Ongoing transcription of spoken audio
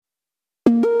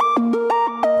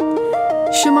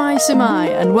Shemai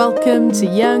Samai, and welcome to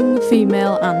Young,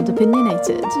 Female and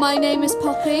Opinionated. My name is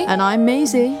Poppy. And I'm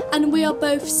Maisie. And we are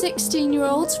both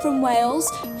 16-year-olds from Wales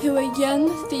who are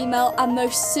young, female and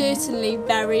most certainly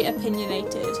very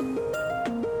opinionated.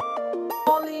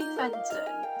 Molly, Fenton,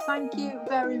 thank you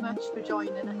very much for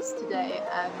joining us today.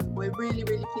 We're really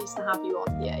pleased to have you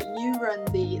on here. You run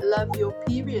the Love Your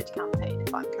Period campaign,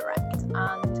 if I'm correct,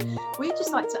 and we'd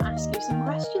just like to ask you some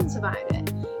questions about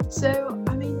it. So,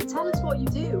 tell us what you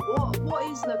do. What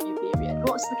is Love Your Period?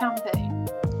 What's the campaign?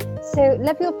 So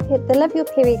the Love Your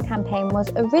Period campaign was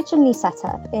originally set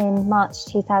up in March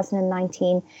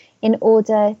 2019 in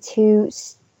order to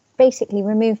basically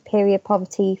remove period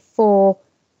poverty for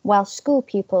Welsh school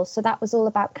pupils. So that was all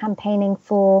about campaigning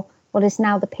for what is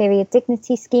now the Period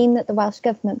Dignity Scheme that the Welsh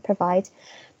Government provide.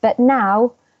 But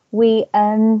now we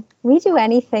do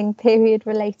anything period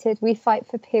related. We fight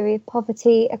for period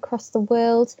poverty across the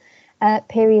world,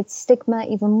 period stigma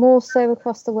even more so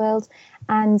across the world,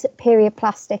 and period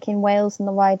plastic in Wales and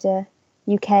the wider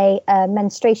UK,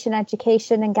 menstruation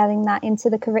education and getting that into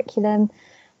the curriculum.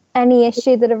 Any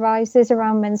issue that arises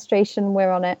around menstruation,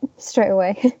 we're on it straight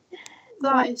away.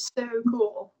 That is so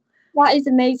cool. That is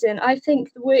amazing. I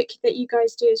think the work that you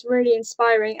guys do is really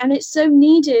inspiring and it's so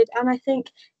needed. And I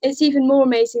think it's even more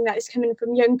amazing that it's coming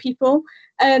from young people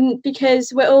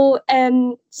because we're all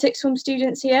sixth form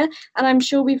students here. And I'm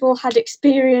sure we've all had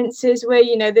experiences where,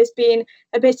 there's been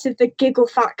a bit of the giggle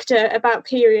factor about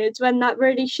periods when that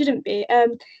really shouldn't be.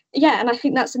 And I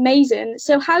think that's amazing.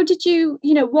 So how did you,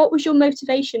 what was your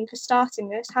motivation for starting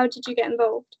this? How did you get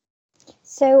involved?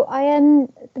 So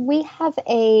we have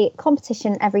a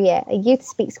competition every year, a Youth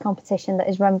Speaks competition that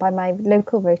is run by my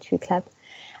local Rotary Club.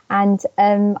 And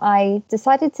I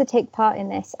decided to take part in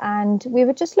this, and we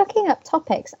were just looking up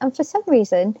topics. And for some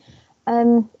reason,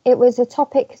 it was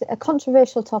a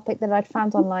controversial topic that I'd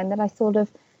found online that I thought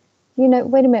of,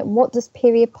 wait a minute, what does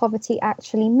period poverty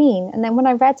actually mean? And then when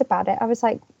I read about it, I was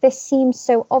like, this seems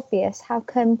so obvious. How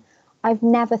come I've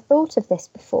never thought of this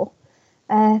before?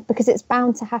 Because it's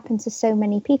bound to happen to so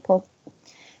many people.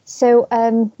 So,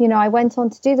 I went on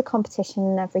to do the competition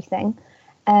and everything.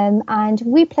 And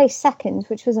we placed second,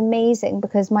 which was amazing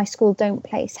because my school don't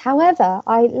place. However,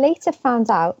 I later found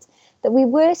out that we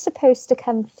were supposed to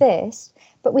come first,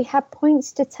 but we had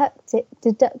points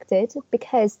deducted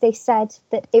because they said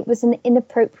that it was an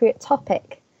inappropriate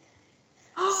topic.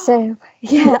 So,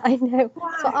 yeah, I know.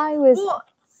 Wow. So I was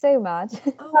so mad.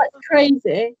 That's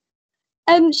crazy.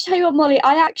 Tell you what, Molly,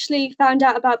 I actually found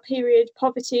out about period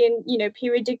poverty and,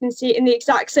 period dignity in the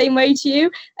exact same way to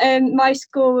you. My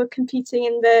school were competing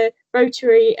in the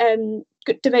Rotary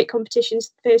debate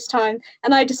competitions the first time,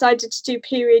 and I decided to do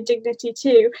period dignity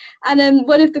too. And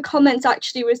one of the comments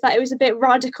actually was that it was a bit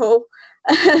radical.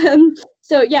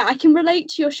 So, yeah, I can relate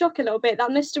to your shock a little bit.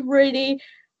 That must have really,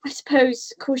 I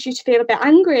suppose, caused you to feel a bit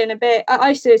angry and a bit,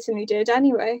 I certainly did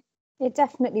anyway. It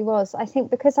definitely was. I think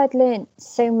because I'd learned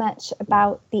so much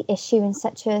about the issue in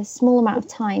such a small amount of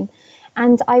time.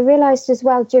 And I realised as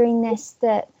well during this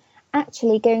that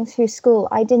actually going through school,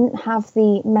 I didn't have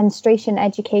the menstruation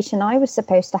education I was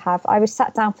supposed to have. I was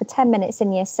sat down for 10 minutes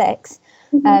in year 6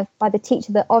 by the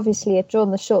teacher that obviously had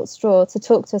drawn the short straw to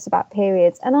talk to us about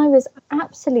periods. And I was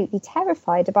absolutely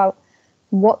terrified about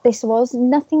what this was.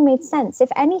 Nothing made sense. If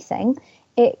anything,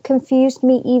 it confused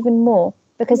me even more,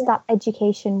 because that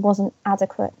education wasn't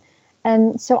adequate.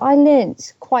 So I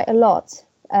learnt quite a lot,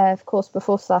 of course,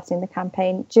 before starting the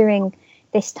campaign during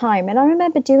this time. And I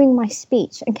remember doing my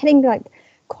speech and getting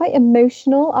quite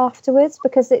emotional afterwards,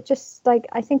 because it just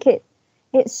I think it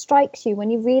strikes you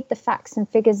when you read the facts and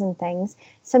figures and things.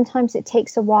 Sometimes it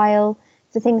takes a while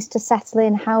for things to settle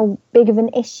in, how big of an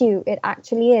issue it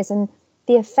actually is and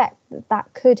the effect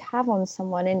that could have on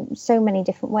someone in so many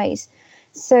different ways.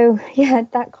 So, yeah,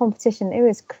 that competition, it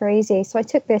was crazy. So I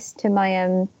took this to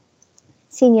my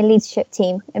senior leadership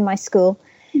team in my school.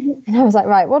 And I was like,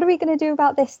 right, what are we going to do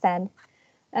about this then?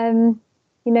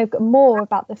 More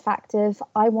about the fact of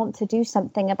I want to do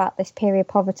something about this period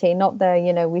poverty, not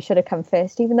we should have come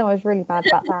first, even though I was really bad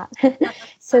about that.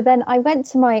 So then I went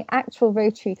to my actual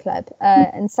Rotary Club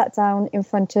and sat down in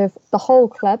front of the whole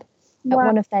club at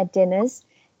one of their dinners.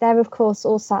 They're, of course,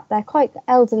 all sat there, quite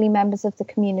elderly members of the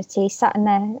community, sat in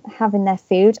there having their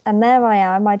food. And there I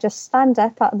am. I just stand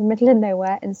up out of the middle of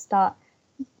nowhere and start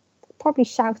probably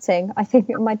shouting. I think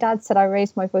my dad said I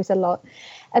raised my voice a lot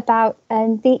about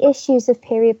the issues of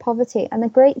period poverty. And the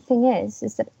great thing is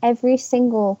that every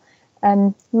single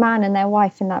man and their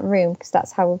wife in that room, because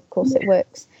that's how, of course, it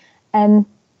works,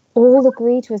 all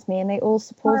agreed with me and they all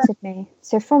supported me.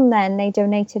 So from then, they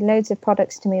donated loads of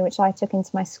products to me, which I took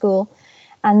into my school.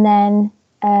 And then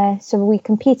So we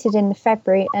competed in the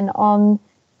February, and on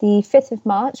the 5th of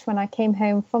March, when I came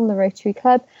home from the Rotary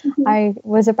Club, I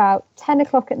was about 10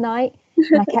 o'clock at night,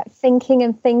 and I kept thinking,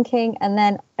 and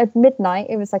then at midnight,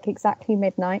 it was like exactly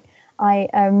midnight, I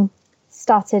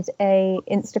started a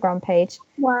Instagram page.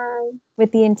 Wow.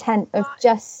 With the intent of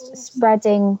just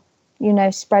spreading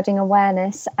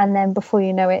awareness, and then before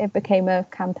you know it, it became a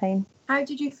campaign. How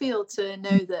did you feel to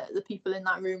know that the people in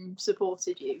that room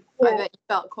supported you? Yeah. I bet you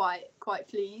felt quite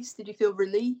pleased. Did you feel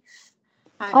relief?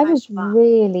 I was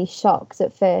really shocked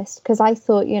at first, because I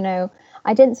thought,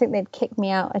 I didn't think they'd kick me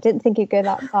out. I didn't think it'd go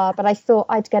that far, but I thought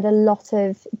I'd get a lot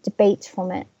of debate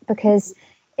from it, because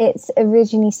it's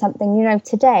originally something,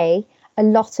 today, a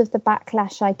lot of the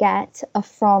backlash I get are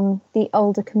from the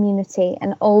older community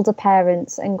and older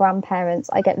parents and grandparents.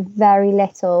 I get very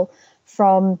little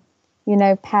from,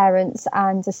 parents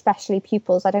and especially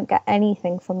pupils. I don't get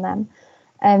anything from them.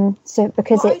 So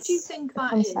because why do you think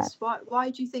that is? Why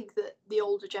do you think that the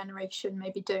older generation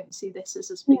maybe don't see this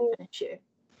as big an issue?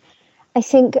 I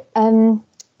think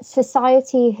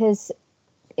society has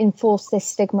enforced this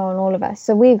stigma on all of us.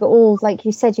 So we've all, like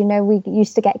you said, we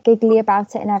used to get giggly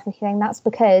about it and everything. That's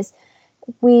because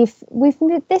we've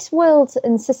moved, this world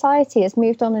and society has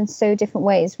moved on in so different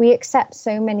ways. We accept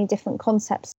so many different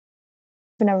concepts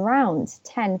been around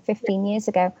 10, 15 years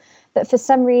ago, but for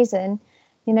some reason,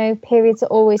 periods are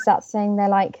always that thing.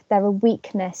 They're a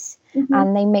weakness,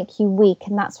 and they make you weak,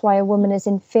 and that's why a woman is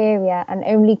inferior, and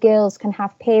only girls can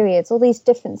have periods. All these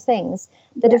different things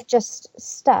that have just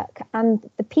stuck, and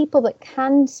the people that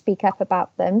can speak up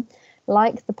about them,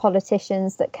 like the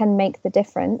politicians that can make the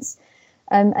difference,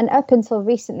 and up until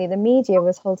recently, the media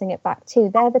was holding it back too.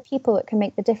 They're the people that can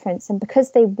make the difference, and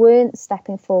because they weren't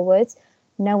stepping forward,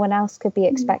 no one else could be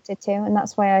expected to. And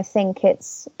that's why I think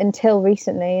it's, until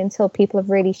recently, until people have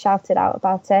really shouted out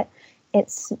about it,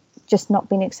 it's just not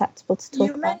been acceptable to talk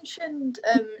about. You mentioned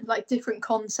different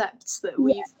concepts that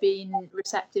we've been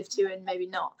receptive to and maybe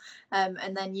not,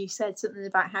 and then you said something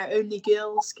about how only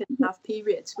girls can have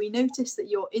periods. We noticed that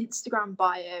your Instagram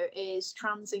bio is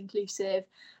trans inclusive,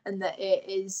 and that it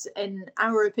is, in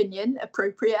our opinion,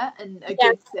 appropriate and a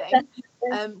good thing.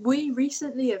 We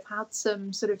recently have had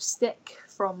some sort of stick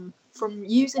from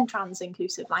using trans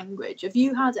inclusive language. Have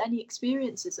you had any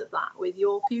experiences of that with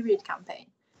your period campaign?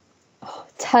 Oh,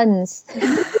 tons.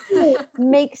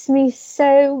 Makes me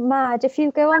so mad. If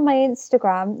you go on my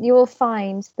Instagram, you will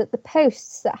find that the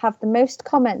posts that have the most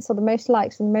comments or the most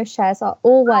likes and the most shares are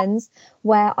all ones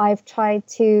where I've tried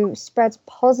to spread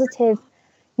positive,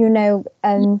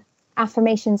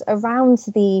 affirmations around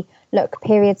the, look,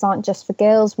 periods aren't just for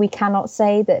girls. We cannot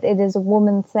say that it is a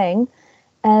woman thing.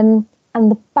 And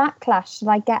the backlash that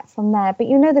I get from there. But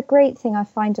the great thing I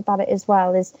find about it as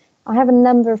well is I have a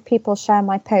number of people share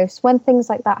my posts. When things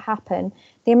like that happen,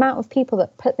 the amount of people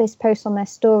that put this post on their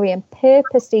story and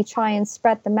purposely try and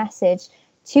spread the message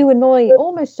to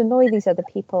almost annoy these other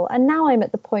people. And now I'm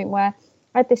at the point where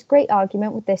I had this great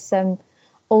argument with this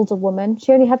older woman.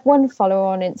 She only had one follower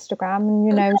on Instagram,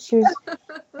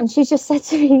 and she just said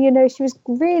to me, she was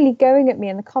really going at me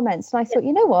in the comments. And I thought,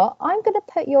 you know what, I'm going to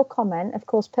put your comment, of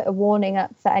course, put a warning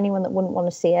up for anyone that wouldn't want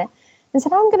to see it, and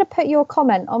said, I'm going to put your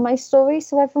comment on my story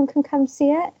so everyone can come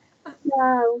see it.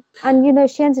 Wow. And,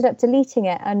 she ended up deleting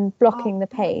it and blocking the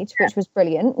page, which was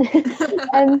brilliant.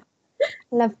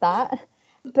 Love that.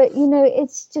 But,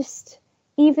 it's just,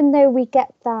 even though we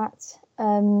get that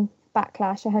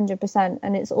backlash 100%,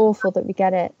 and it's awful that we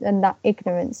get it, and that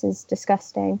ignorance is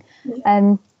disgusting,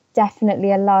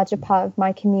 definitely a larger part of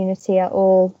my community are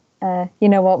all, you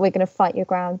know what, we're going to fight your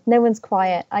ground. No one's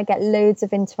quiet. I get loads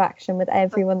of interaction with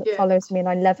everyone that follows me, and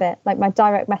I love it. Like, my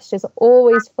direct messages are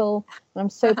always full, and I'm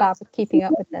so bad with keeping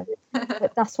up with them.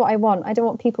 But that's what I want. I don't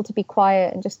want people to be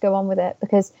quiet and just go on with it,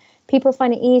 because people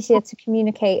find it easier to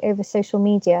communicate over social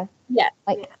media.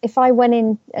 If I went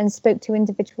in and spoke to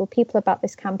individual people about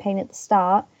this campaign at the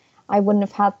start, I wouldn't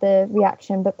have had the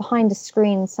reaction. But behind a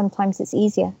screen, sometimes it's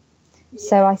easier.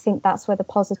 So I think that's where the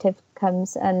positive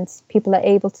comes, and people are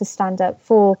able to stand up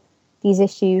for these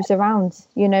issues around,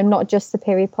 not just the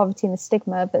period poverty and the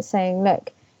stigma, but saying,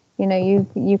 look,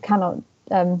 you cannot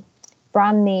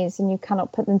brand these, and you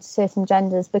cannot put them to certain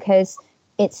genders, because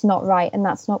it's not right, and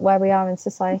that's not where we are in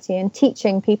society. And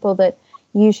teaching people that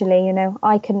usually,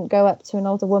 I couldn't go up to an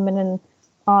older woman and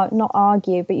not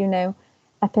argue, but,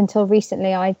 up until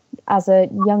recently, I, as a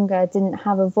younger, didn't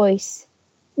have a voice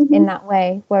in that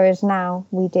way, whereas now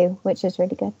we do, which is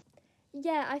really good.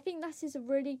 Yeah, I think that is a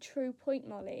really true point,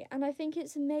 Molly, and I think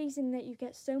it's amazing that you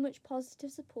get so much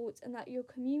positive support and that your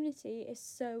community is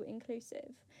so inclusive.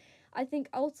 I think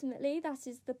ultimately that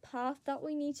is the path that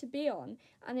we need to be on,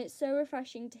 and it's so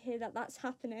refreshing to hear that that's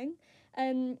happening.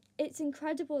 It's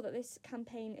incredible that this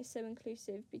campaign is so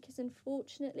inclusive because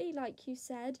unfortunately, like you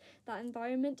said, that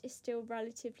environment is still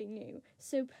relatively new.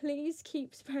 So please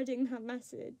keep spreading that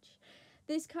message.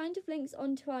 This kind of links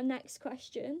on to our next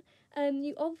question.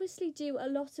 You obviously do a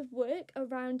lot of work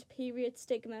around period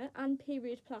stigma and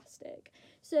period plastic.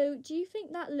 So do you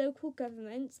think that local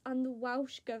governments and the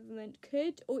Welsh government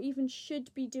could or even should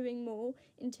be doing more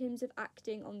in terms of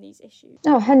acting on these issues?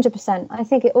 Oh, 100%. I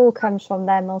think it all comes from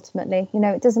them ultimately. You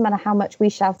know, it doesn't matter how much we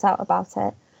shout out about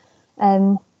it.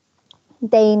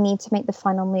 They need to make the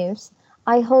final moves.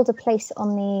 I hold a place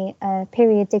on the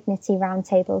Period Dignity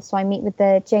Roundtable, so I meet with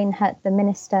the Jane Hutt, the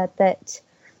minister that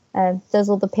does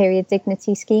all the period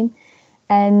dignity scheme.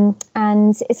 And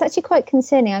it's actually quite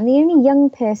concerning. I'm the only young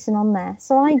person on there,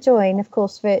 so I join, of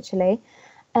course, virtually.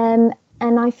 And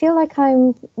I feel like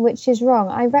which is wrong,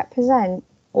 I represent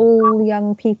all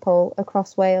young people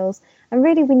across Wales. And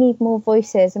really, we need more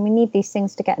voices, and we need these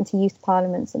things to get into youth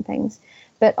parliaments and things.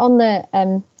 But on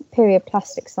the period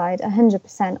plastic side,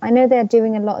 100%. I know they're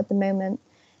doing a lot at the moment.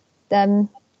 They're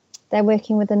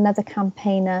working with another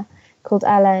campaigner called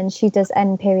Ella, and she does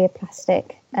end period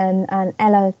plastic. And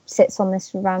Ella sits on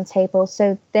this round table.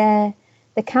 So the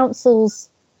councils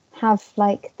have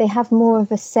more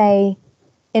of a say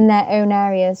in their own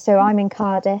areas. So I'm in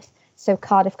Cardiff. So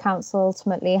Cardiff Council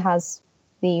ultimately has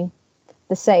the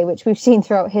say, which we've seen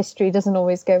throughout history doesn't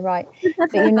always go right.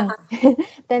 But, you know,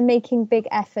 they're making big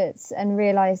efforts and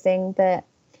realising that,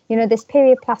 you know, this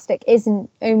period plastic isn't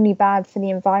only bad for the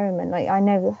environment. Like, I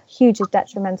know huge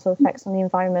detrimental effects on the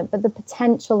environment, but the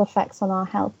potential effects on our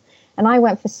health. And I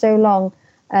went for so long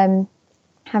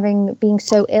being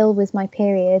so ill with my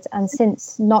period, and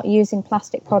since not using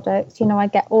plastic products, you know, I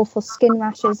get awful skin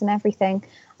rashes and everything.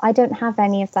 I don't have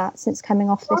any of that since coming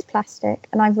off this plastic,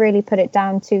 and I've really put it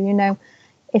down to, you know,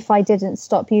 if I didn't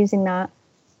stop using that,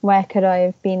 where could I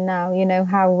have been now? You know,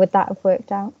 how would that have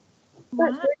worked out?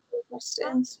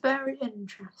 That's very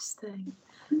interesting.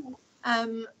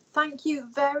 Thank you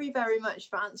very, very much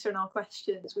for answering our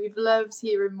questions. We've loved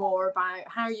hearing more about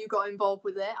how you got involved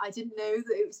with it. I didn't know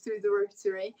that it was through the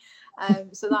Rotary,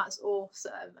 so that's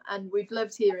awesome. And we've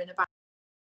loved hearing about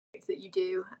that you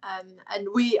do, and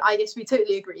I guess we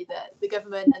totally agree that the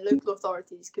government and local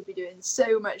authorities could be doing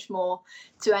so much more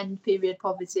to end period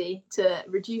poverty, to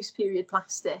reduce period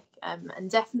plastic, and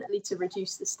definitely to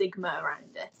reduce the stigma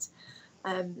around it.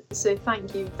 So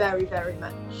thank you very, very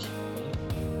much.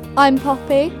 I'm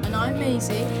Poppy. And I'm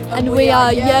Maisie. And we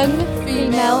are Young,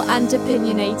 Female and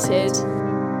Opinionated.